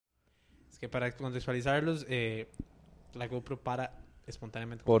que para contextualizarlos, la GoPro para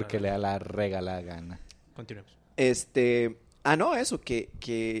espontáneamente. Porque le da la regalada gana. Continuemos. No, eso,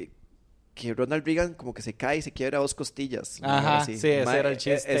 que Ronald Reagan como que se cae y se quiebra 2 costillas. Ajá, sí, ese era el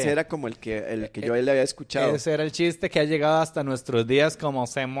chiste. Ese era como el que yo le había escuchado. Ese era el chiste que ha llegado hasta nuestros días, como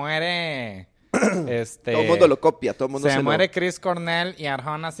se muere... Todo el mundo lo copia, todo el mundo se muere Chris Cornell y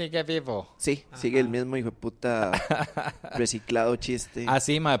Arjona sigue vivo. Sí, sigue el mismo hijo de puta reciclado chiste. Ah,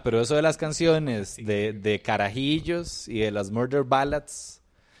 sí, ma, pero eso de las canciones de carajillos y de las murder ballads,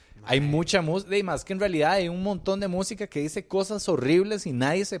 hay mucha música, y más que en realidad hay un montón de música que dice cosas horribles y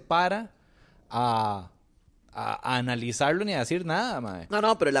nadie se para a analizarlo ni a decir nada, ma.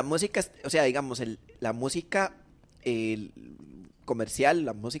 No, pero la música, o sea, digamos, la música comercial,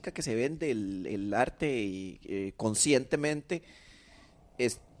 la música que se vende, el arte conscientemente,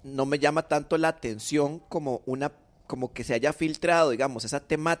 no me llama tanto la atención como que se haya filtrado, digamos, esa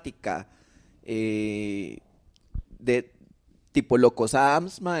temática de tipo Locos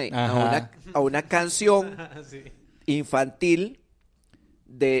Adams, a una canción Sí. infantil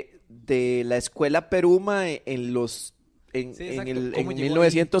de la escuela Peruma en exacto. el ¿Cómo en llegó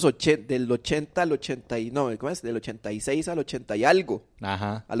 1980, del 80 al 80 y no, ¿cómo es? Del 86 al 80 y algo.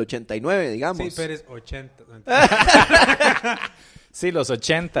 Ajá. Al 89, digamos. Sí, pero es 80. Sí, los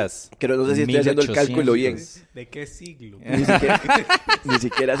 80s. Pero no sé si estoy haciendo el cálculo bien. ¿De qué siglo? Ni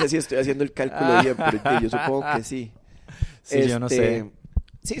siquiera sé si estoy haciendo el cálculo bien, pero yo supongo que sí. Sí, yo no sé.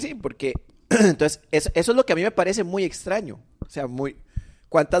 Sí, porque entonces eso es lo que a mí me parece muy extraño. O sea,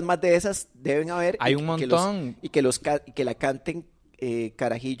 ¿cuántas más de esas deben haber? Hay un montón. Que la canten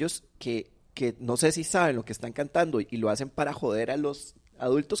carajillos que no sé si saben lo que están cantando y lo hacen para joder a los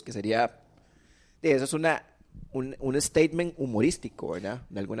adultos, que sería... Eso es un statement humorístico, ¿verdad?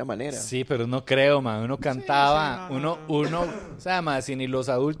 De alguna manera. Sí, pero no creo, man. Uno cantaba, sí, no. uno, o sea, man, si ni los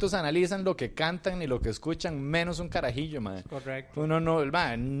adultos analizan lo que cantan ni lo que escuchan, menos un carajillo, man. Correcto. Uno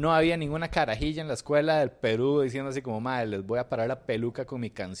no había ninguna carajilla en la escuela del Perú diciendo así como, man, les voy a parar la peluca con mi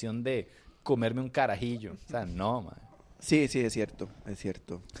canción de comerme un carajillo. O sea, no, man. Sí, es cierto.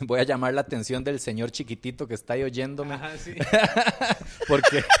 Voy a llamar la atención del señor chiquitito que está ahí oyéndome. Ajá, sí.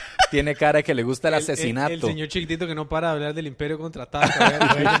 Porque tiene cara de que le gusta el asesinato. El señor chiquitito que no para de hablar del Imperio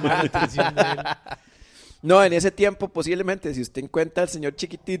Contraataca. Voy a llamar la atención de él. No, en ese tiempo posiblemente, si usted encuentra al señor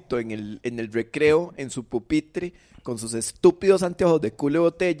chiquitito en el recreo, en su pupitre, con sus estúpidos anteojos de culo de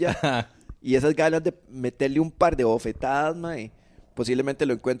botella y esas ganas de meterle un par de bofetadas, mae, posiblemente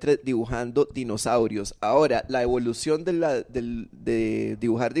lo encuentre dibujando dinosaurios. Ahora, la evolución de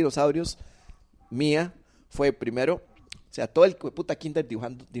dibujar dinosaurios mía fue primero, o sea, todo el puta kinder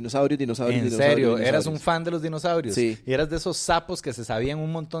dibujando dinosaurios. ¿En serio? ¿Eras un fan de los dinosaurios? Sí. ¿Y eras de esos sapos que se sabían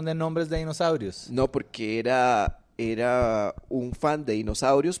un montón de nombres de dinosaurios? No, porque era un fan de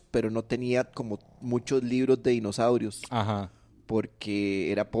dinosaurios, pero no tenía como muchos libros de dinosaurios. Ajá.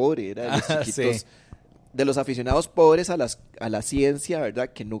 Porque era pobre, era de los chiquitos. Sí. De los aficionados pobres a la ciencia, ¿verdad?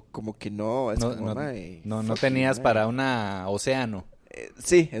 Que no, como que no... Es como, No tenías para una océano.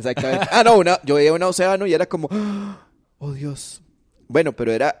 Sí, exactamente. Yo veía una océano y era como... Oh, Dios. Bueno,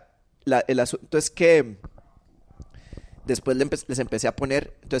 pero era... El asunto es que... Después les empecé a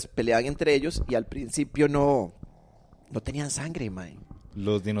poner... Entonces peleaban entre ellos y al principio no tenían sangre, mae.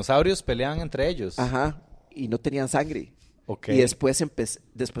 Los dinosaurios peleaban entre ellos. Ajá. Y no tenían sangre. Okay. Y después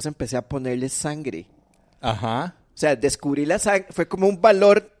empecé a ponerles sangre. Ajá. O sea, descubrí la sangre, fue como un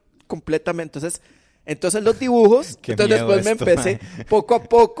valor completamente. Entonces los dibujos, entonces después me empecé poco a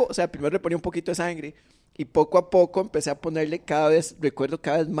poco, o sea, primero le ponía un poquito de sangre y poco a poco empecé a ponerle recuerdo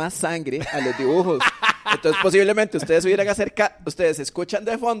cada vez más sangre a los dibujos. Entonces posiblemente ustedes ustedes escuchan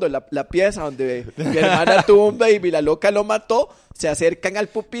de fondo la pieza donde mi hermana tuvo un baby, la loca lo mató, se acercan al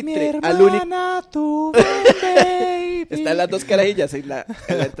pupitre, al único... tuvo un baby. Están las dos carajillas en la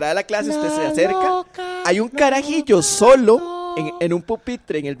entrada de la clase, usted se acerca, hay un carajillo solo en un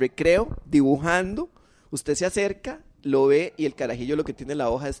pupitre en el recreo dibujando, usted se acerca, lo ve y el carajillo lo que tiene en la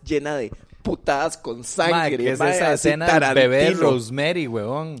hoja es llena de putadas con sangre. ¿Qué es esa escena del bebé Rosemary,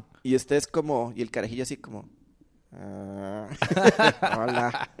 huevón? Y usted es como, y el carajillo así como...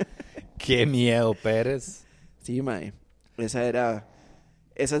 hola. Qué miedo, Pérez. Sí, mae. Esa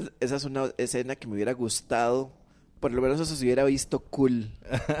es una escena que me hubiera gustado. Por lo menos eso se hubiera visto cool.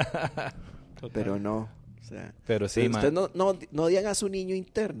 Pero no. O sea, pero sí, mae. Ustedes no odian a su niño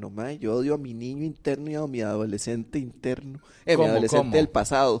interno, mae. Yo odio a mi niño interno y a mi adolescente interno. Mi adolescente del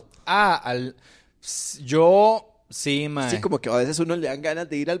pasado. Yo... Sí, mae. Sí, como que a veces uno le dan ganas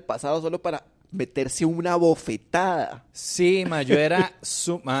de ir al pasado solo para meterse una bofetada. Sí, ma, yo era...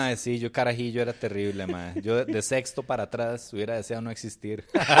 sí, yo carajillo era terrible, ma. Yo de sexto para atrás hubiera deseado no existir.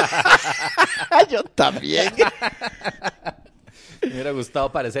 Yo también. Me hubiera gustado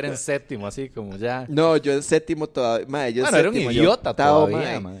aparecer en séptimo, así como ya... No, yo en séptimo todavía. Mae, yo en Bueno, era un séptimo, yo idiota octavo,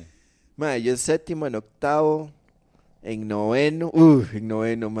 todavía, mae. ma. Mae, yo en séptimo, en octavo, en noveno. En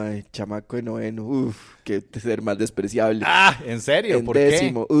noveno, mae. Chamaco de noveno. Qué ser más despreciable. Ah, ¿en serio? En ¿Por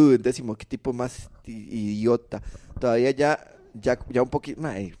décimo, en décimo, qué tipo más idiota. Todavía ya un poquito,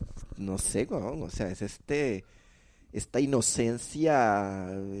 mae, no sé, weón, o sea, es esta inocencia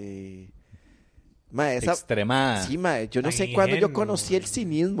mae, qué? Extremada. sí, mae, yo no Tan sé cuándo yo ingenuo, conocí el mae.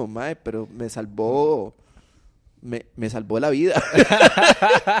 cinismo, mae, pero me salvó la vida.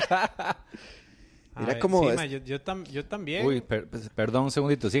 A Era ver, como sí, es- ma, yo también. Uy, perdón un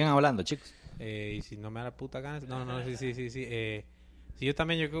segundito, sigan hablando, chicos. Y si no me da la puta gana. No, sí. Sí, yo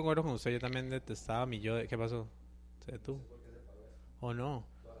también, yo concuerdo con usted. Yo también detestaba a mi yo. ¿Qué pasó? ¿Sé tú? ¿O no?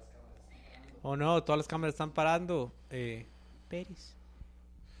 ¿O no? Todas las cámaras están parando. Peris.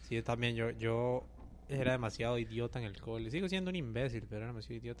 Sí, yo también. Yo era demasiado idiota en el cole. Sigo siendo un imbécil, pero era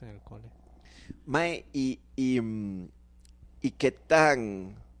demasiado idiota en el cole. mae, y qué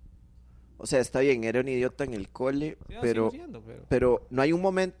tan, o sea, está bien, era un idiota en el cole, Sí, pero sigo siendo, pero... Pero no hay un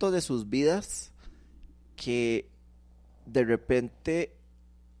momento de sus vidas que de repente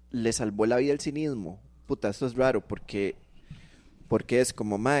le salvó la vida el cinismo. Puta, esto es raro porque es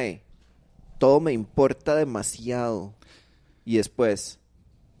como, mae, todo me importa demasiado. Y después,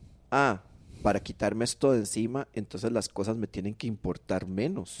 para quitarme esto de encima, entonces las cosas me tienen que importar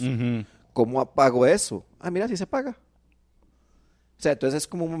menos. Ujú. ¿Cómo apago eso? Mira, sí se paga. O sea, entonces es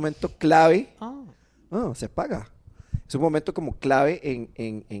como un momento clave. Se paga. Es un momento como clave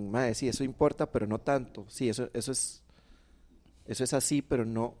en madre, sí, eso importa, pero no tanto. Sí, eso es así, pero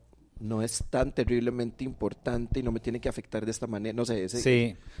no es tan terriblemente importante y no me tiene que afectar de esta manera. No sé,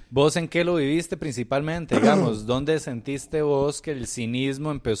 Sí. ¿Vos en qué lo viviste principalmente? Digamos, ¿dónde sentiste vos que el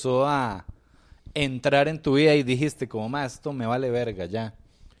cinismo empezó a entrar en tu vida y dijiste como, más esto me vale verga ya?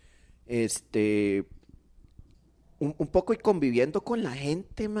 un poco y conviviendo con la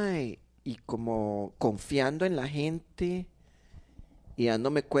gente, mae, y como confiando en la gente y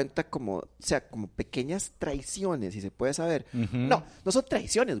dándome cuenta como, o sea, como pequeñas traiciones, si se puede saber. Ujú. No son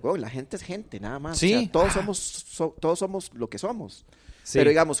traiciones, güey, la gente es gente, nada más. Sí. O sea, todos somos lo que somos. Sí. Pero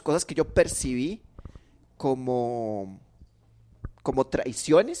digamos, cosas que yo percibí como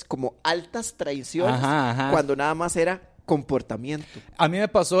traiciones, como altas traiciones, Ajá. cuando nada más era comportamiento. A mí me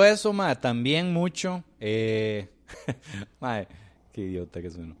pasó eso, ma, también mucho. Mae, qué idiota que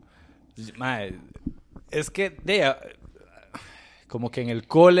es uno. Mae, es que, como que en el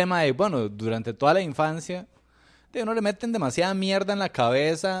cole, mae, bueno, durante toda la infancia, uno le meten demasiada mierda en la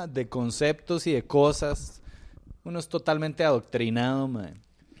cabeza de conceptos y de cosas. Uno es totalmente adoctrinado, mae.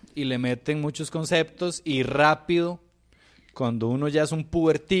 Y le meten muchos conceptos y rápido, cuando uno ya es un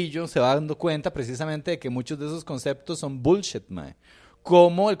pubertillo, se va dando cuenta precisamente de que muchos de esos conceptos son bullshit, mae.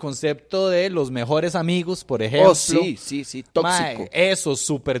 Como el concepto de los mejores amigos, por ejemplo. Oh, sí, tóxico. Mae, eso,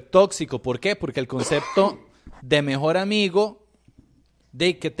 súper tóxico. ¿Por qué? Porque el concepto de mejor amigo,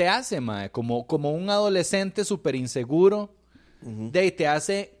 ¿qué te hace, mae? Como un adolescente súper inseguro, te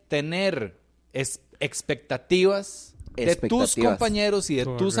hace tener expectativas de tus compañeros y de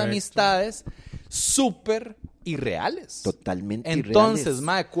tus Correcto. amistades súper irreales. Totalmente Entonces, irreales.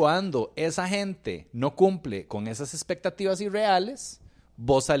 mae, cuando esa gente no cumple con esas expectativas irreales,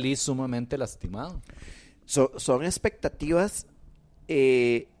 vos salís sumamente lastimado. Son expectativas,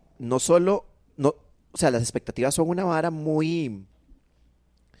 no solo, o sea, las expectativas son una vara muy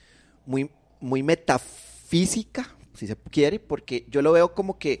metafísica, si se quiere, porque yo lo veo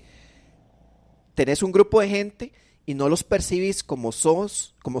como que tenés un grupo de gente y no los percibís como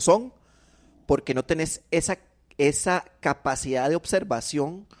son, porque no tenés esa capacidad de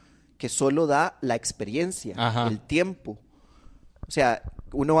observación que solo da la experiencia, Ajá. el tiempo. O sea,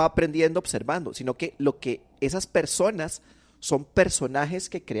 uno va aprendiendo observando, sino que esas personas son personajes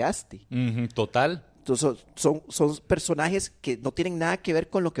que creaste. Ujú, total. Entonces son personajes que no tienen nada que ver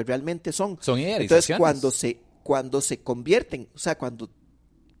con lo que realmente son. Son Entonces idealizaciones. cuando se convierten, o sea, cuando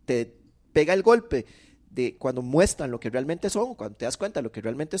te pega el golpe de cuando muestran lo que realmente son, cuando te das cuenta de lo que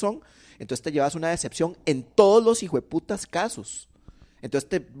realmente son, entonces te llevas una decepción en todos los hijueputas casos. Entonces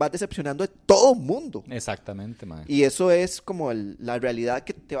te vas decepcionando de todo mundo. Exactamente, mae. Y eso es como la realidad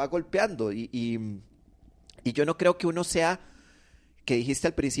que te va golpeando. Y yo no creo que uno sea, que dijiste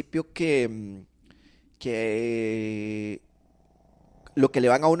al principio que lo que le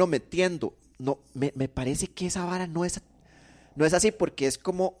van a uno metiendo. No, me parece que esa vara no es así, porque es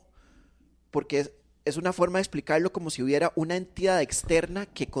como porque es una forma de explicarlo como si hubiera una entidad externa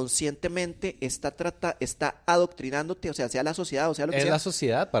que conscientemente está adoctrinándote, o sea la sociedad, o sea lo que Es sea. la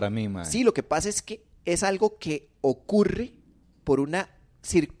sociedad para mí, mae. Sí, lo que pasa es que es algo que ocurre por una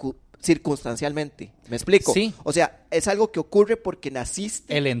circunstancialmente. ¿Me explico? Sí. O sea, es algo que ocurre porque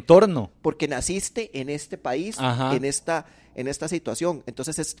naciste El entorno. en este país, Ajá. en esta situación.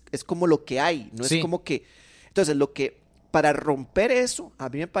 Entonces es como lo que hay, no Sí. es como que... Entonces, para romper eso, a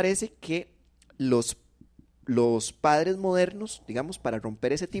mí me parece que los padres modernos, digamos, para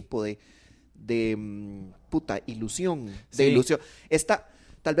romper ese tipo de ilusión, Sí.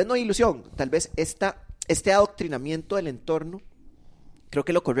 tal vez no ilusión, tal vez este adoctrinamiento del entorno, creo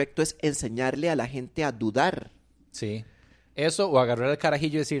que lo correcto es enseñarle a la gente a dudar. Sí. Eso, o agarrar el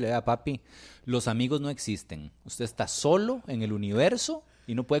carajillo y decirle, vea, papi, los amigos no existen. Usted está solo en el universo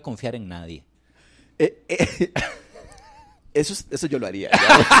y no puede confiar en nadie. Eso yo lo haría.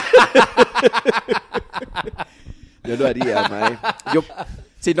 Yo lo haría, mae.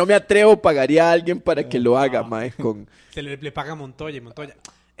 Si no me atrevo, pagaría a alguien para que lo haga, mae. Se le paga a Montoya y Montoya.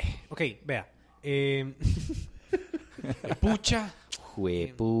 Ok, vea. Pucha.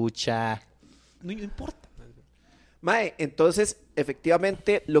 Juepucha. No importa. Mae, entonces,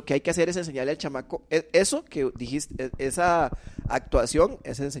 efectivamente, lo que hay que hacer es enseñarle al chamaco, eso que dijiste, esa actuación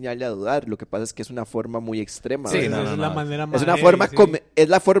es enseñarle a dudar. Lo que pasa es que es una forma muy extrema. Sí, ¿verdad? Esa es la manera más Es una heavy, forma sí. es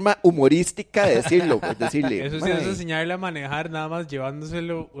la forma humorística de decirlo, pues, decirle. Eso sí, "Mae, es enseñarle a manejar, nada más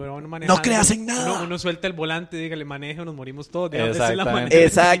llevándoselo, uno manejando. No creas en nada. Uno suelta el volante, dígale, maneje o nos morimos todos. Exactamente.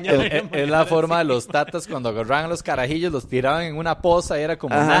 Exacto. Es la forma de los tatas cuando agarraban los carajillos, los tiraban en una poza y era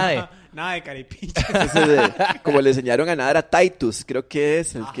como Ajá. nada. Nada de caripicha. como le enseñaron a nadar a Titus, creo que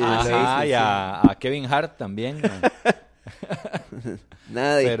es el que Ajá, le Ajá, dice, y sí. a Kevin Hart también. Man.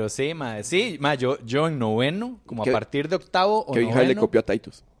 Nada de Pero sí, ma, sí, ma, yo en noveno, como a Que- partir de octavo o Kevin Hart le noveno, copió a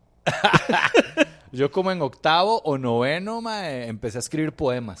Titus. yo como en octavo o noveno, ma, empecé a escribir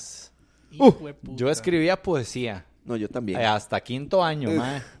poemas. Hijo de puta. Yo escribía poesía No, yo también. hasta quinto año,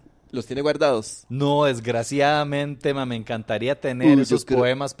 ma. ¿Los tiene guardados? No, desgraciadamente, ma, me encantaría tener Uy, esos yo creo-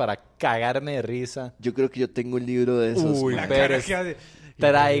 poemas para cagarme de risa. Yo creo que yo tengo un libro de esos. Uy, mae. pero cara que hace.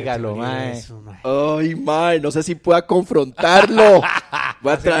 tráigalo, Yo mae. eso, mae. Ay, mae, no sé si pueda confrontarlo.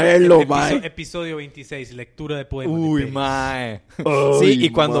 Voy a traerlo, mae. Episodio 26, lectura de poemas. de Uy, Pérez. mae. Ay, Sí, y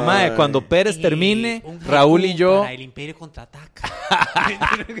cuando, mae. cuando Pérez Y termine, un Raúl y haiku yo, para el Imperio contraataca.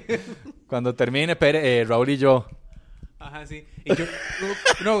 cuando termine Raúl y yo, Ajá, sí. Y yo,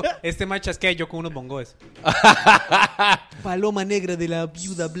 no, este macho es que yo con unos bongoes. Paloma negra de la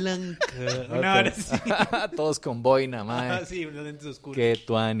viuda blanca. Una hora así. todos con boina, mae. Ajá, sí, unos lentes oscuros. Qué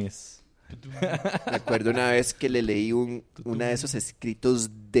tuanis. Me acuerdo una vez que le leí una de esos escritos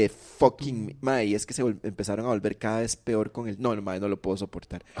de fucking... Mae, y es que empezaron a volver cada vez peor con el... No, mae, no lo puedo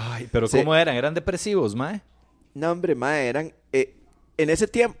soportar. Ay, pero Sí. ¿cómo eran? ¿Eran depresivos, mae? No, hombre, mae, eran... en ese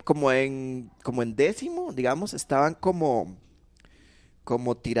tiempo, como en décimo, digamos, estaban como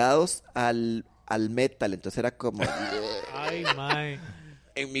tirados al metal. Entonces era como... Ay, mae.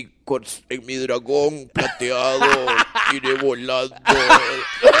 en mi dragón plateado iré volando.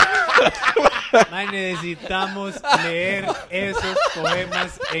 Mae, necesitamos leer esos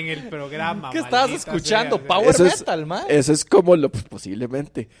poemas en el programa. ¿Qué estabas maldita escuchando? sea. Power Eso es- metal, mae. Eso es como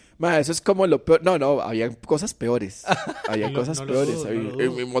posiblemente. Ma, eso es como lo peor. No, había cosas peores. Había No lo- cosas no lo peores. dudo, Había- no lo dudo.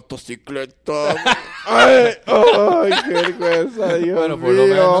 En mi motocicleta. ay, qué vergüenza, Dios Bueno, por lo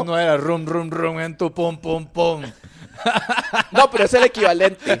mío. menos no era rum, rum, rum en tu pum, pum, pum. No, pero es el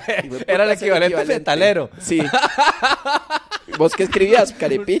equivalente. Era el Es equivalente fetalero. Sí. ¿Vos qué escribías?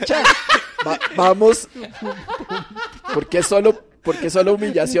 Carepicha. Vamos. ¿Por qué solo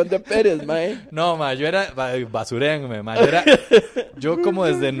humillación de Pérez, mae? No, ma, yo era basurenme, ma. Yo como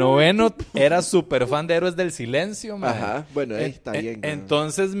desde noveno era súper fan de Héroes del Silencio, ma. Ajá, bueno, está bien. ¿no?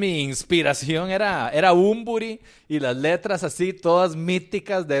 Entonces mi inspiración era Bumburi y las letras así, todas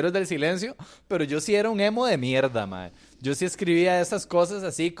míticas de Héroes del Silencio, pero yo sí era un emo de mierda, ma. Yo sí escribía esas cosas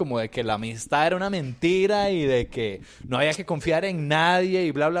así como de que la amistad era una mentira y de que no había que confiar en nadie y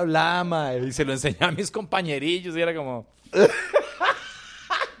bla, bla, bla, ma. Y se lo enseñé a mis compañerillos y era como...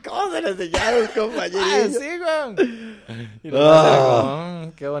 ¿Cómo se le enseñaron, Ah, compañeros? sí, güey. Y los demás eran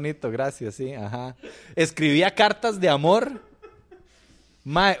como, qué bonito, gracias, sí, ajá. Escribía cartas de amor.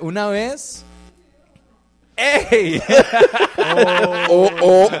 Mae, una vez. ¡Ey!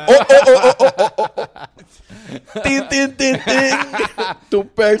 Tin, tin, tin, tin. Tu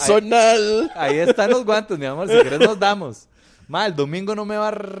personal. Ahí están los guantes, mi amor. Si quieres, nos damos. Mae, el domingo no me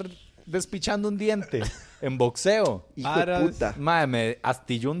va despichando un diente. en boxeo. Hijo de Varas. puta. Mae, me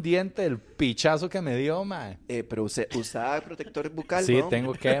astilló un diente el pichazo que me dio, mae. Pero usaba protector bucal, Sí, ¿no?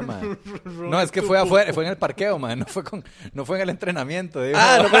 tengo que, mae. No, es que fue afuera, fue en el parqueo, mae. No fue en el entrenamiento, digo.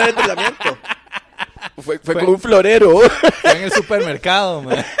 Ah, no fue en el entrenamiento. Fue con un florero. Fue en el supermercado,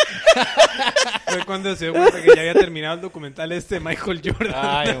 mae. Fue cuando se dio cuenta que ya había terminado el documental de Michael Jordan.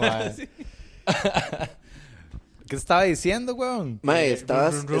 Ay, mae. Sí. ¿Qué estaba diciendo, weón? Mae,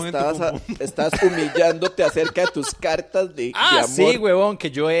 Run, run, en tu estabas humillándote acerca de tus cartas de amor. Sí, huevón, que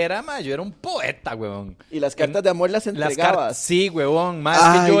yo era un poeta, huevón. Y las cartas de amor las entregabas. Sí, huevón,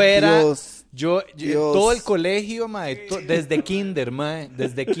 más que yo era... Dios. Yo Dios. todo el colegio, mae, desde kinder, mae,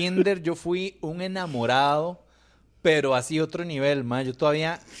 desde kinder yo fui un enamorado, pero así otro nivel, mae. Yo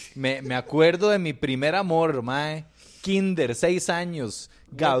todavía me acuerdo de mi primer amor, mae. Kinder, 6 años,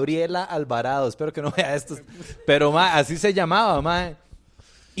 Gabriela Alvarado, espero que no vea esto, pero mae, así se llamaba, mae.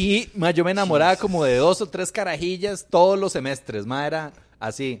 Y mae, yo me enamoraba como de 2 o 3 carajillas todos los semestres, mae, era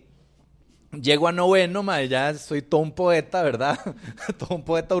así. Llego a noveno, mae, ya soy todo un poeta, ¿verdad? Todo un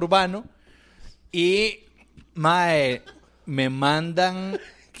poeta urbano. Y, mae, me mandan...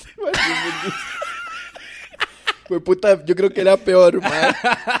 Fue puta, yo creo que era peor, mae.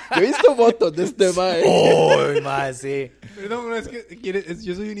 Yo he visto fotos de este mae. ¡Uy, mae, sí! Perdón, no, es que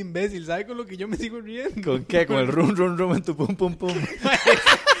yo soy un imbécil, ¿sabe con lo que yo me sigo riendo? ¿Con qué? ¿Con el rum, rum, rum en tu pum, pum, pum?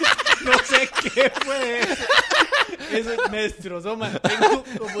 No sé qué fue eso. Eso me destrozó, man. Tengo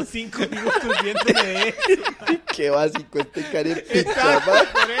como 5 minutos viéndome de eso. Qué básico este carepita, Exacto, mae.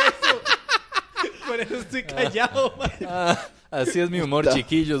 por eso. Por eso estoy callado, man. Así es mi humor,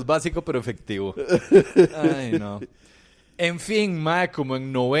 chiquillos, básico pero efectivo. Ay, no. En fin, mae, como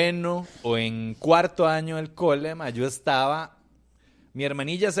en noveno o en cuarto año del cole, mae, yo estaba... Mi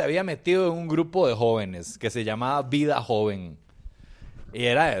hermanilla se había metido en un grupo de jóvenes que se llamaba Vida Joven. Y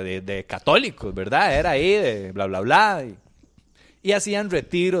era de católicos, ¿verdad? Era ahí de bla, bla, bla. Y hacían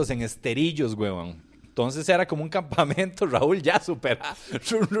retiros en Esterillos, huevón. Entonces era como un campamento. Raúl ya supera.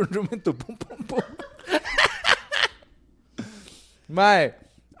 Rum, rum, rum, en tu pum, pum, pum. Mae,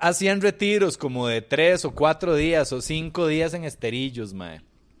 hacían retiros como de 3 o 4 días o 5 días en Esterillos, mae.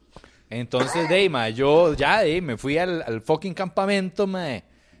 Entonces, mae, yo ya me fui al fucking campamento, mae.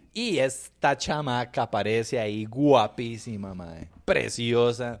 Y esta chamaca aparece ahí guapísima, mae.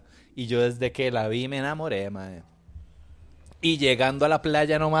 Preciosa. Y yo desde que la vi me enamoré, mae. Y llegando a la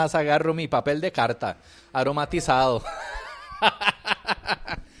playa nomás agarro mi papel de carta aromatizado.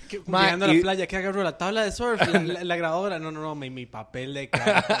 Llegando a la playa, ¿qué agarró? ¿La tabla de surf? ¿La grabadora? No, mi papel de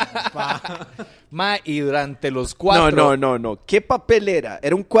carta. Ma, y durante los 4... No. ¿Qué papel era?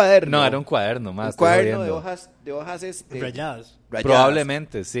 ¿Era un cuaderno? No, era un cuaderno más. Un cuaderno de hojas Rayadas.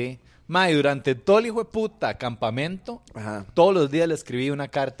 Probablemente, sí. Ma, y durante todo el hijo de puta campamento, Ajá. todos los días le escribí una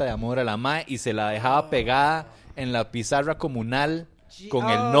carta de amor a la ma y se la dejaba pegada en la pizarra comunal con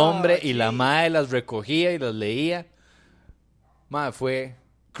el nombre y la ma las recogía y las leía. Ma, fue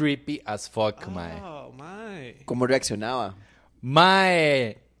creepy as fuck, mae. Oh, mae. ¿Cómo reaccionaba?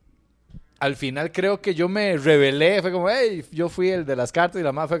 Mae, al final creo que yo me rebelé. Fue como, hey, yo fui el de las cartas y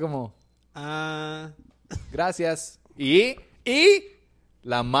la mae fue como, gracias. Y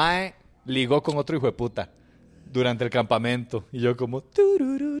la mae ligó con otro hijo de puta durante el campamento. Y yo como,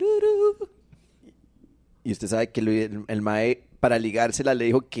 tururururu. Y usted sabe que el mae, para ligársela, le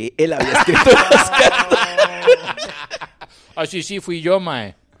dijo que él había escrito las cartas. Ah, sí, fui yo,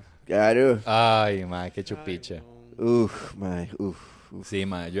 mae. Claro. Ay, mae, qué chupicha. Uf, mae, uf. Sí,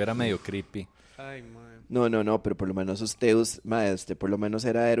 mae, yo era medio creepy. Ay, mae. No, pero por lo menos mae, por lo menos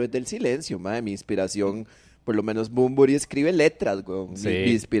era Héroes del Silencio, mae. Mi inspiración, por lo menos Bunbury escribe letras, weón. Sí.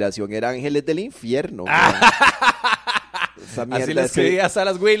 Mi inspiración era Ángeles del Infierno. Esa mierda, así le escribías a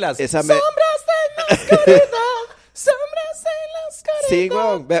las huilas. esa Sombras en la oscuridad, sombras en la oscuridad. Sí,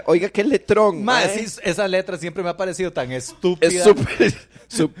 weón. Oiga, qué letrón, Mae, mae. sí, esa letra siempre me ha parecido tan estúpida. Es súper...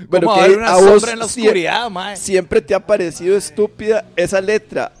 Bueno, Bueno, como que haber una a vos sombra en la oscuridad, mae. siempre te ha parecido estúpida esa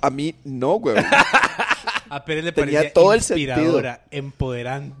letra. A mí no, weón. A Pérez le Tenía parecía todo el inspiradora,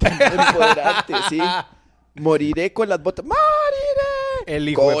 empoderante. Empoderante, sí. Moriré con las botas. ¡Moriré! El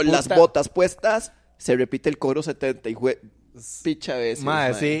hijo de Con puta. las botas puestas. Se repite el coro 70 y picha veces.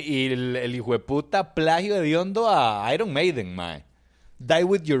 Mae, mae. sí, y el hijo de puta plagio hediondo a Iron Maiden, mae. Die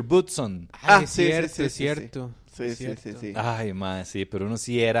with your boots on. Ay, sí, es sí, cierto. Sí. Ay, mae, sí, pero uno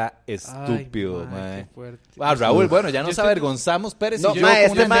sí era estúpido, mae. Qué fuerte. Ah, Raúl, bueno, ya Yo nos estoy- avergonzamos, Pérez No, y yo mae,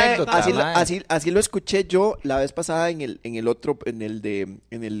 con este una mae, anécdota, mae. así lo escuché yo la vez pasada en el otro, en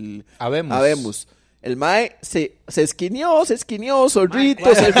el Habemos. El mae se esquineó,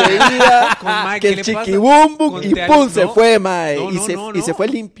 zorrito, se reía, Mae, que ¿qué el le pasa? chiquibumbum, y Conté pum, algo- se no, fue, mae, no, no, y se fue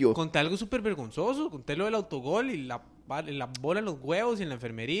limpio. Conté algo súper vergonzoso. Conté lo del autogol y la bola en los huevos y en la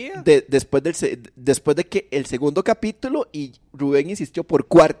enfermería. Después de que el segundo capítulo y Rubén insistió por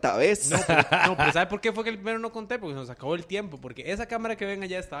cuarta vez. No, pero ¿sabe por qué fue que el primero no conté? Porque nos acabó el tiempo. Porque esa cámara que ven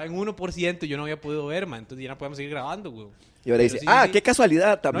allá estaba en 1% y yo no había podido ver, man. Entonces ya no podemos seguir grabando, güey. Y ahora dice, Pero sí. qué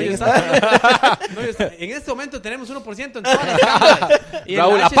casualidad, No, también yo está. estaba- en este momento tenemos 1% en todas las cámaras. Y el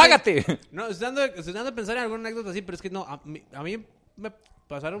Raúl, H- apágate. No, estoy dando a pensar en alguna anécdota así, pero es que no, a mí me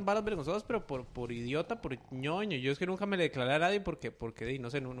pasaron balas vergonzosas, pero por idiota, por ñoño. Yo es que nunca me le declaré a nadie porque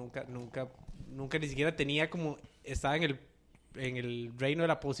no sé, nunca ni siquiera tenía como, estaba en el reino de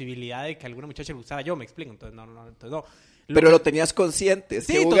la posibilidad de que alguna muchacha le gustara yo, me explico. Entonces, no. Pero lo tenías consciente. Es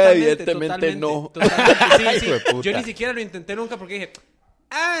Sí, que Uga totalmente, evidentemente no. totalmente, sí. Hijo de puta. Yo ni siquiera lo intenté nunca porque dije,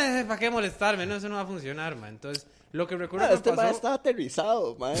 ¿para qué molestarme? No, eso no va a funcionar, man. Entonces, lo que recuerdo que Este me mae pasó... estaba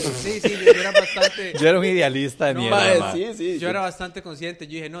aterrizado, mae. Sí, yo era bastante... Yo era un idealista de No, mierda, Mae, mae. sí. Yo era bastante consciente.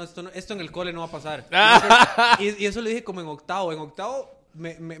 Yo dije, no, esto en el cole no va a pasar. Y eso lo dije como en octavo. En octavo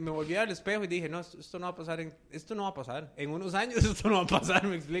me volví al espejo y dije, no, esto no va a pasar. Esto no va a pasar. En unos años esto no va a pasar,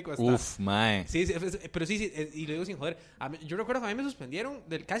 me explico. Hasta... Uf, mae. Sí, pero sí, y lo digo sin joder. Yo recuerdo que a mí me suspendieron,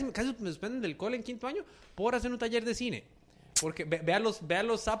 casi me suspenden del cole en quinto año por hacer un taller de cine. Porque vean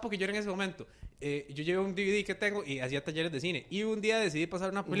los sapos que yo era en ese momento. Yo llevé un DVD que tengo y hacía talleres de cine. Y un día decidí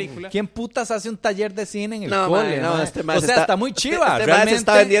pasar una película. ¿Quién putas hace un taller de cine en el No, cole? mae, no, mae? este mae o se sea, está muy chiva. Este mae realmente. se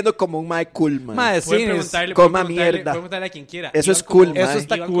está vendiendo como un mae cool, mae. Mae, de Pueden cines. preguntarle, coma pueden preguntarle mierda. a quien quiera. Eso Iban es cool, como- mae. Eso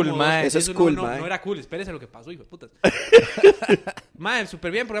está iban cool, como mae. Eso es no, cool, no, mae. no era cool. Espérese lo que pasó, hijo de putas. Mae,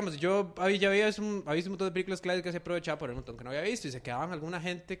 súper bien, porque digamos, yo había visto un montón de películas clásicas y aprovechaba por el montón que no había visto. Y se quedaban alguna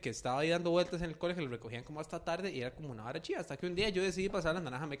gente que estaba ahí dando vueltas en el colegio, que lo recogían como hasta tarde y era como una hora chida. Hasta que un día yo decidí pasar la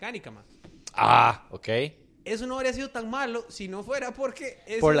naranja mecánica, man. Ok. Eso no habría sido tan malo si no fuera porque...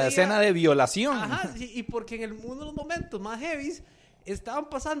 ese Por la día- escena de violación. Ajá, sí, y porque en uno de los momentos más heavies estaban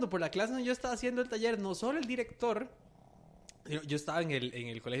pasando por la clase donde yo estaba haciendo el taller, no solo el director, yo estaba en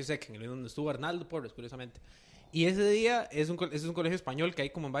el colegio SEC, en el donde estuvo Arnaldo Porres, curiosamente. Y ese día es un colegio español que hay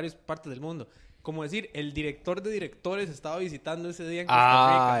como en varias partes del mundo. Como decir, el director de directores estaba visitando ese día en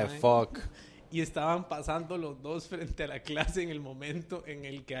Costa Rica. ¿no? Fuck. Y estaban pasando los dos frente a la clase en el momento en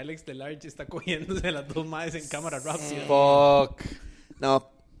el que Alex Delarge está cogiéndose a las dos madres en cámara rápida. Fuck. No.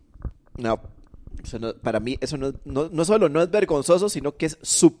 Eso no, para mí, eso no solo no es vergonzoso, sino que es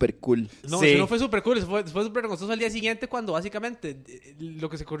súper cool. No, Sí. eso no fue súper cool, fue súper vergonzoso al día siguiente cuando básicamente lo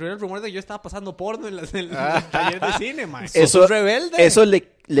que se corrió era el rumor de que yo estaba pasando porno en el taller de cine, man. ¿Sos un rebelde? Eso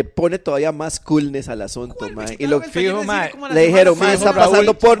le pone todavía más coolness al asunto, Joder, mae. me Y quitaron lo el taller fijo, de cine mae. como a la le dijeron, semana mae, está siguiente,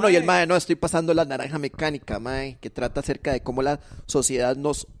 pasando Raúl, porno, y el mae. mae, no, estoy pasando la naranja mecánica, mae, que trata acerca de cómo la sociedad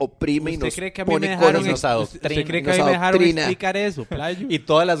nos oprime y ¿Usted nos cree que a mí me pone dejaron, cosas. nos adoctrina, ¿usted cree que a nos mí me dejaron adoctrina. explicar eso, playo? Y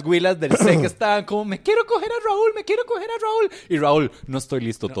todas las huilas del SEC estaban como, me quiero coger a Raúl. Y Raúl, no estoy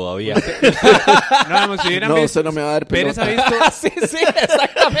listo todavía. No, si hubieran No, visto, usted no me va a dar Pérez ha pelota. visto... sí,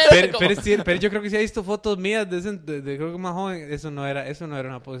 exactamente. Pérez yo creo que sí ha visto fotos mías de creo que más joven. Eso no era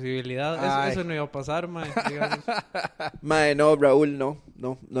una posibilidad. Ay. Eso no iba a pasar, man. Digamos. Mae, no, Raúl, no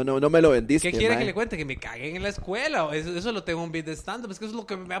me lo vendiste, ¿Qué quiere mae. que le cuente? ¿Que me caguen en la escuela? Eso lo tengo en un beat de stand-up. Es que eso es lo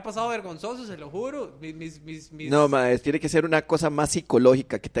que me ha pasado vergonzoso, se lo juro. No, mae, tiene que ser una cosa más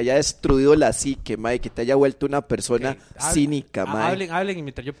psicológica, que te haya destruido la psique, mae, que te haya vuelto una persona cínica, mae. Hablen y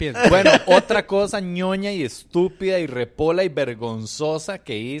mientras yo pienso. Bueno, otra cosa ñoña y estúpida y repola y vergonzosa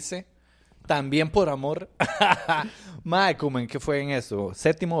que hice, también por amor. Mae, ¿cómo en qué fue en eso?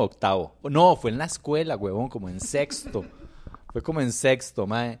 ¿Séptimo o octavo? No, fue en la escuela, huevón, como en sexto. Fue como en sexto,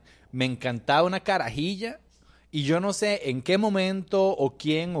 mae. Me encantaba una carajilla y yo no sé en qué momento o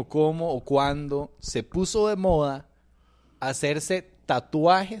quién o cómo o cuándo se puso de moda hacerse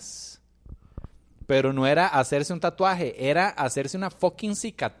tatuajes. Pero no era hacerse un tatuaje, era hacerse una fucking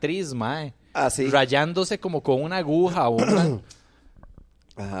cicatriz, mae. Ah, sí. Rayándose como con una aguja o una...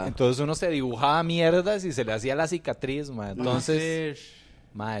 Ajá. Entonces uno se dibujaba mierdas y se le hacía la cicatriz, mae. Entonces, Entonces,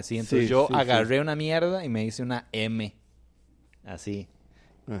 mae, sí, entonces Sí, yo sí, agarré una mierda y me hice una M. Así,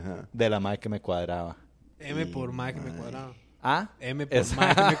 Ajá. de la mae que me cuadraba. M por más que me cuadraba. ¿Ah? M por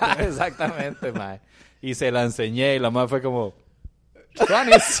mae que me cuadraba. Exactamente, mae. Y se la enseñé y la mae fue como...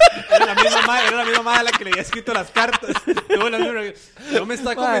 "Juanes". Era la misma madre a la que le había escrito las cartas. No me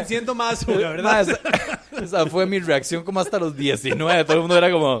está convenciendo más, la verdad. Mae, esa fue mi reacción como hasta los 19. Todo el mundo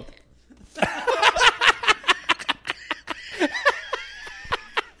era como...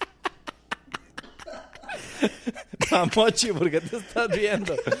 Pamochi, ¿por qué te estás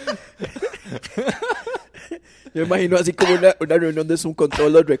riendo? Yo imagino así como una reunión de Zoom con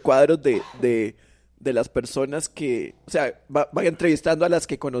todos los recuadros de de las personas que, o sea, van entrevistando a las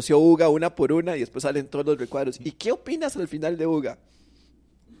que conoció Uga una por una y después salen todos los recuadros. ¿Y qué opinas al final de Uga?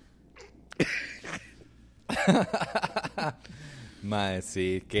 Mae,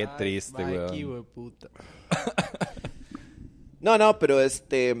 sí, qué triste, Mae, weón. qué hijo de puta. No, pero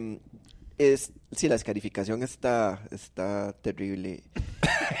sí, la escarificación está terrible.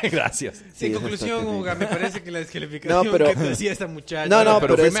 Gracias. Sí, En eso conclusión, está Uga, me terrible. parece que la descalificación No, pero- que te hacía esta muchacha. No, Pero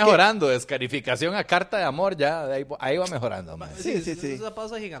pero fui es que- mejorando, descarificación a carta de amor, ya, ahí va mejorando, mae. Sí. Esos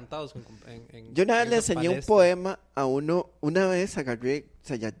pasos agigantados. Yo una vez le esas enseñé un palestras. poema a uno, una vez agarré, o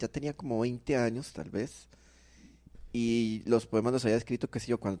sea, ya tenía como 20 años tal vez, y los poemas los había escrito, qué sé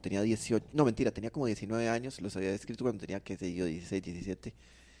yo, cuando tenía 18, no, mentira, tenía como 19 años, los había escrito cuando tenía, qué sé yo, 16, 17,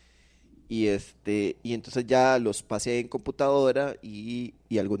 y y entonces ya los pasé en computadora y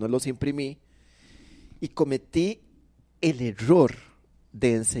algunos los imprimí, y cometí el error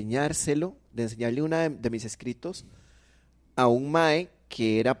de enseñarle una de mis escritos a un mae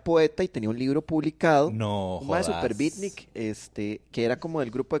que era poeta y tenía un libro publicado. No, Un mae jodas. super beatnik, que era como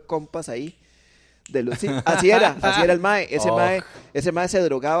del grupo de compas ahí. Sí, así era el mae. Oh. Ese mae se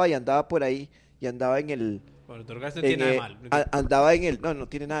drogaba y andaba por ahí. Y andaba en el... Bueno, drogarse no tiene nada de malo. andaba en el... No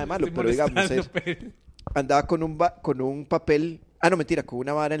tiene nada de malo, Estoy pero digamos... molestando, pero- andaba con un papel... no, mentira, con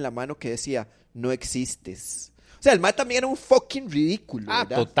una vara en la mano que decía, no existes. O sea, el mae también era un fucking ridículo, Ah,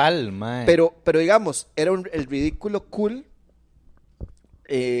 ¿verdad? total, mae. Pero digamos, era el ridículo cool.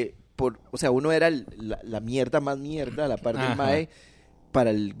 O sea, uno era la mierda más mierda, la parte del Ajá. mae,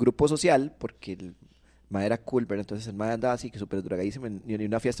 para el grupo social, porque el mae era cool, ¿verdad? Entonces el mae andaba así, que súper drogadísimo. En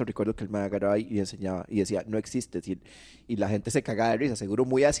una fiesta recuerdo que el mae agarraba y enseñaba, y decía, no existes. Y la gente se cagaba de risa, seguro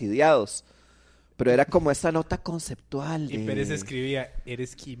muy asidiados. Pero era como esta nota conceptual de... Y Pérez escribía,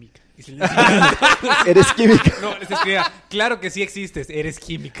 eres química. Y se le decía, Eres química. no, les escribía, claro que sí existes, eres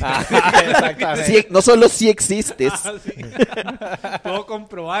química. Exactamente. Sí, no solo sí existes. Ah, sí. Puedo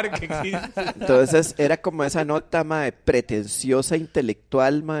comprobar que existes. Entonces era como esa nota, mae, pretenciosa,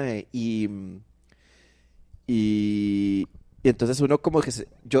 intelectual, mae, y entonces uno como que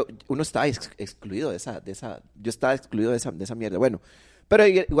uno estaba excluido de esa, yo estaba excluido de esa mierda. Bueno, pero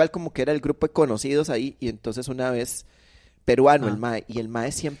igual como que era el grupo de conocidos ahí, y entonces una vez peruano el mae, y el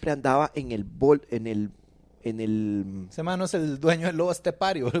mae siempre andaba en el Ese mae no es el dueño del lobo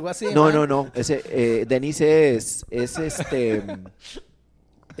estepario o algo así. No, mae. no, ese Denis ese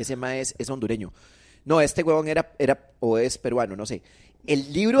mae es hondureño. No, este huevón era o es peruano, no sé.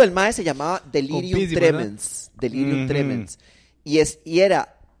 El libro del mae se llamaba Delirium Compísimo, Tremens. Delirium Ujú. Tremens. Y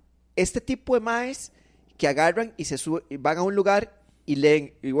era este tipo de maes que agarran y van a un lugar y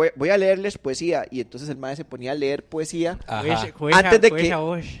leen. Y voy a leerles poesía. Y entonces el mae se ponía a leer poesía Ajá. antes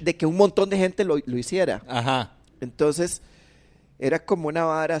de que un montón de gente lo hiciera. Ajá. Entonces, era como una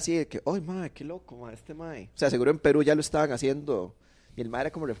vara así de que, ¡ay, mae, qué loco, mae, este mae! O sea, seguro en Perú ya lo estaban haciendo. Y el mae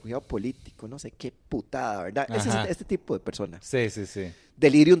era como refugiado político, no sé qué putada, ¿verdad? Ese Ajá. es este tipo de personas. Sí.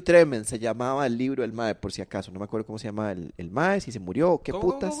 Delirium Tremens se llamaba el libro del mae, por si acaso. No me acuerdo cómo se llama el mae, si se murió o qué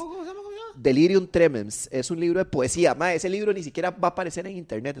putas. ¿Cómo se llama? Delirium Tremens es un libro de poesía. Mae, ese libro ni siquiera va a aparecer en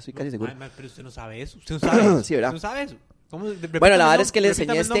internet, estoy casi seguro. Ay, pero usted no sabe eso. Usted no sabe eso. Sí, ¿verdad? Usted no sabe eso. ¿Cómo? Bueno, la verdad es que le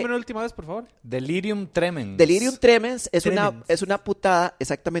Repítame enseñé el nombre una última vez, por favor. Delirium Tremens. Delirium Tremens es Tremens. una putada,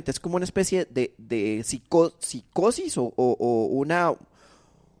 exactamente, es como una especie de psicosis o una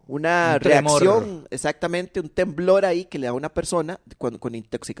Un tremor. reacción, exactamente, un temblor ahí que le da a una persona con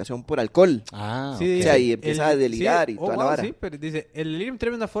intoxicación por alcohol. Ah, O ok. Sí, sea, dice, y empieza a delirar y toda la vara. Sí, pero dice, el delirium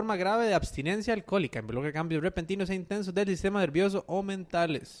tremens es una forma grave de abstinencia alcohólica, involucra cambios repentinos e intensos del sistema nervioso o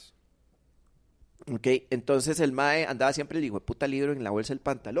mentales. Ok, entonces el mae andaba siempre el hijo de puta libro en la bolsa del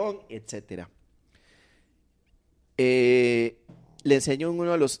pantalón, etcétera. Le enseño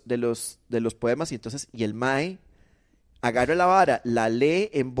uno de los poemas y el mae agarra la vara, la lee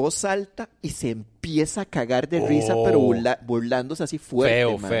en voz alta y se empieza a cagar de risa, Oh. pero burlándose así fuerte.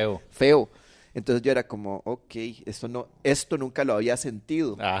 Feo, mae. Feo. Entonces yo era como, ok, esto nunca lo había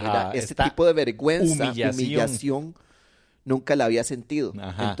sentido. Ajá, ¿verdad? Este esta tipo de vergüenza, humillación. humillación, nunca la había sentido.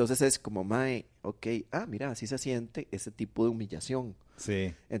 Ajá. Entonces es como, mae, ok, mira, así se siente ese tipo de humillación.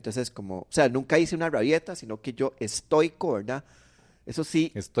 Sí. Entonces como, o sea, nunca hice una rabieta, sino que yo estoico, ¿verdad? Eso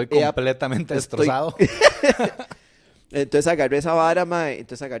sí. Estoy he completamente estoy- destrozado. Entonces agarré esa vara, mae,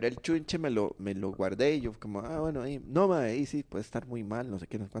 entonces agarré el chunche, me lo guardé y yo como, bueno, ahí, no, mae, ahí sí puede estar muy mal, no sé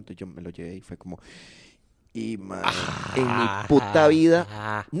qué, no sé cuánto, y yo me lo llevé y fue como, y mae, en mi puta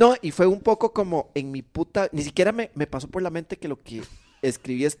vida, no, y fue un poco como, en mi puta, ni siquiera me pasó por la mente que lo que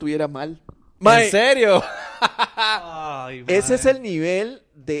escribí estuviera mal. Mae, ¿En serio? Ay, ese es el nivel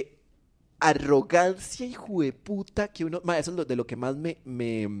de arrogancia y jueputa que uno, mae, eso es de lo que más me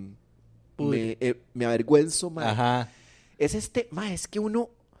me avergüenzo, mae. Ajá. Es mae, es que uno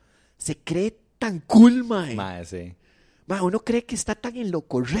se cree tan cool, mae. Mae, sí. Mae, uno cree que está tan en lo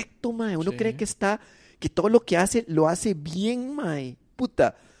correcto, mae. Uno Sí. cree que todo lo que hace, lo hace bien, mae.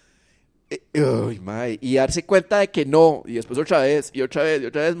 Puta. Ay, mae. Y darse cuenta de que no. Y después otra vez, y otra vez, y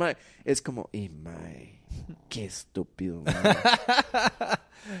otra vez, mae. Es como, mae, qué estúpido, mae.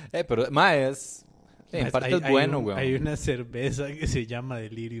 Pero, mae, es... en parte es bueno, güey. Hay una cerveza que se llama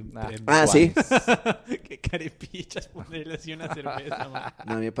Delirium. Ah. Tremens. Ah, sí. Qué carepichas ponerle así una cerveza, man.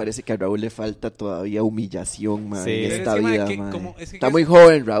 No, me parece que a Raúl le falta todavía humillación, mae, Sí. en Pero esta es que, mae, vida, que mae. como- es que- Está muy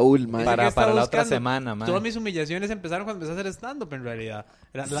joven, Raúl, mae. Para- ¿Qué estaba la otra buscando? semana, man. Todas mis humillaciones empezaron cuando empecé a hacer stand-up, en realidad.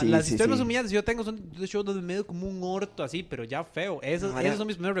 Las Sí, historias sí, más sí. humillantes que yo tengo son de shows donde medio como un orto así, pero ya feo. Esos son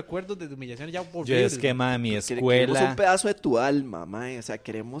mis primeros recuerdos de humillaciones ya Yo horribles. es que, mae, mi Queremos escuela... un pedazo de tu alma, mae. O sea,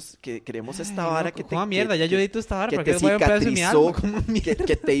 queremos esta vara que te... Como mierda, ya yo edito esta vara que para te que voy a un pedazo de mi cicatrizó, alma. Como mierda.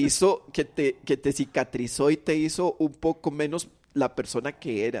 que te hizo, que te cicatrizó y te hizo un poco menos la persona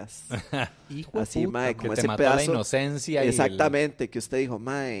que eras. Hijo de Así, puta, mae, man. como que te ese mató la pedazo. inocencia. y el- Exactamente, que usted dijo,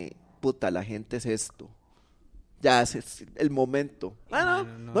 mae, puta, la gente es esto. Ya es el momento. Ah,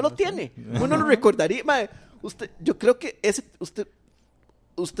 no lo tiene. Uno lo recordaría, mae. Yo creo que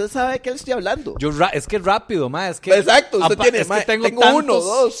usted sabe de qué le estoy hablando. Es que es rápido, mae. Es que, Exacto, usted tiene, es que mae, tengo tengo tantos, 1,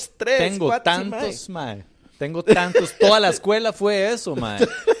 2, 3, Tengo 4, sí, tantos, mae. Tengo tantos. Toda la escuela fue eso, mae.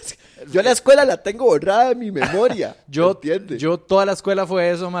 Yo la escuela la tengo borrada en mi memoria. ¿entiende? Yo toda la escuela fue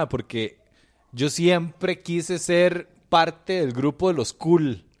eso, mae, porque yo siempre quise ser parte del grupo de los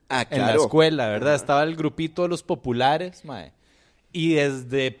cool Ah, en la claro. escuela, ¿verdad? Estaba el grupito de los populares, mae. Y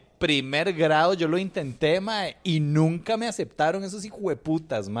desde primer grado yo lo intenté, mae, y nunca me aceptaron esos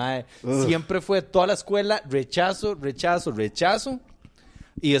hijueputas, mae. Siempre fue toda la escuela rechazo, rechazo, rechazo.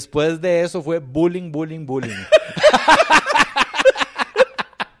 Y después de eso fue bullying, bullying, bullying.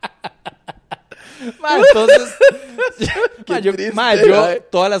 Ma, entonces, Qué triste, yo mae.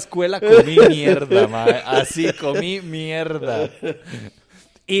 toda la escuela comí mierda, ma, así comí mierda.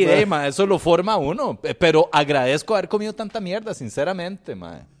 Y eso lo forma uno, pero agradezco haber comido tanta mierda, sinceramente,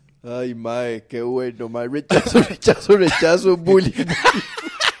 ma. Ay, mae, qué bueno, mae. Rechazo, rechazo, rechazo, bullying.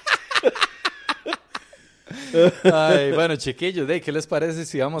 Ay, bueno, chiquillos, ¿qué les parece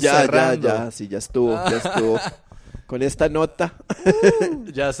si vamos Ya, cerrando? sí, ya estuvo. Con esta nota.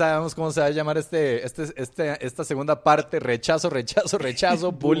 Ya sabemos cómo se va a llamar esta segunda parte, rechazo, rechazo,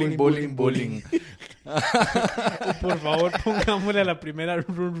 rechazo, bullying, bullying, bullying. Por favor, pongámosle a la primera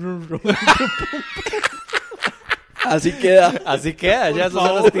run, run, run. Así queda. Así queda, ya esos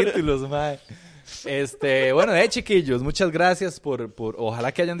son los títulos, mae. Bueno, chiquillos, muchas gracias por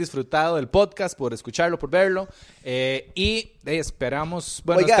ojalá que hayan disfrutado del podcast, por escucharlo, por verlo. Y esperamos,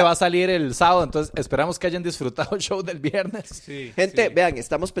 bueno, Oiga. este va a salir el sábado, entonces esperamos que hayan disfrutado el show del viernes. Sí, Gente, sí. vean,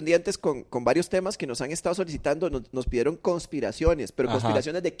 estamos pendientes con varios temas que nos han estado solicitando. Nos pidieron conspiraciones, pero Ajá.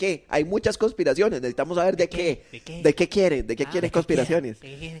 ¿conspiraciones de qué? Hay muchas conspiraciones. Necesitamos saber de qué. ¿De qué? ¿De qué quieren? ¿De qué quieren conspiraciones? ¿De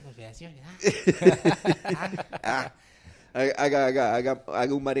qué quieren conspiraciones?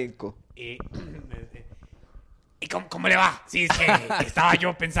 Haga un marenco. ¿Y cómo le va? Sí, es que estaba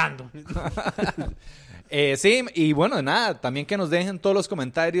yo pensando. Sí, y bueno, nada, también que nos dejen todos los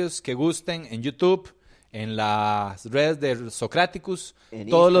comentarios que gusten en YouTube, en las redes de Socraticus. En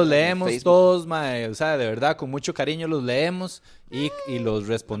Todos los Instagram, en leemos, Facebook. todos, mae, o sea, de verdad, con mucho cariño los leemos y los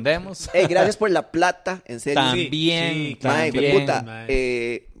respondemos. Gracias por la plata, en serio. También, sí, Mae, también. puta,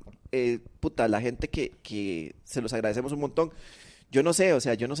 mae. puta, la gente que se los agradecemos un montón. Yo no sé, o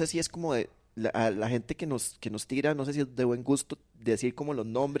sea, yo no sé si es como de a la gente que nos tira, no sé si es de buen gusto decir como los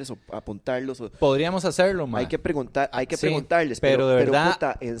nombres o apuntarlos. Podríamos hacerlo, mae. Hay que sí, Sí, preguntarles, pero de verdad-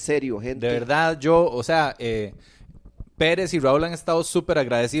 puta, en serio, gente. De verdad, o sea, Pérez y Raúl han estado súper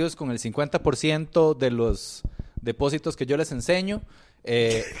agradecidos con el 50% de los depósitos que yo les enseño.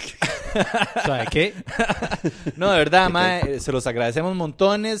 ¿Sabe qué? No, de verdad, mae, se los agradecemos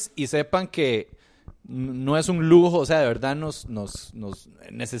montones y sepan que no es un lujo, o sea, de verdad nos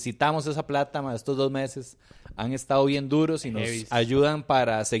necesitamos esa plata, mae. Estos 2 meses han estado bien duros y nos Heavy. ayudan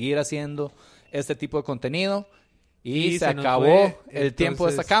para seguir haciendo este tipo de contenido. Y se se nos acabó fue, el tiempo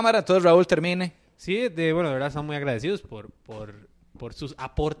de esta entonces- cámara, entonces Raúl termine. Sí, bueno, de verdad estamos muy agradecidos por sus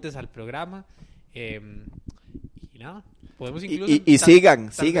aportes al programa. Y nada, podemos incluso... y sigan,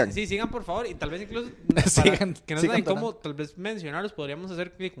 tal sigan. vez- sí, sigan por favor. Y tal vez incluso... Sigan, que no sigan saben cómo, donando. tal vez mencionarlos, podríamos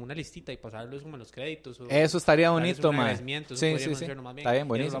hacer como una listita y pasarlos como en los créditos. O Eso estaría darles bonito, un mae. agradecimiento, eso Sí, sí, podríamos sí. hacerlo más bien. Está bien, Y eso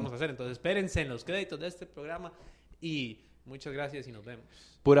buenísimo. lo vamos a hacer. Entonces, espérense en los créditos de este programa. Y muchas gracias y nos vemos.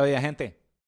 Pura vida, gente.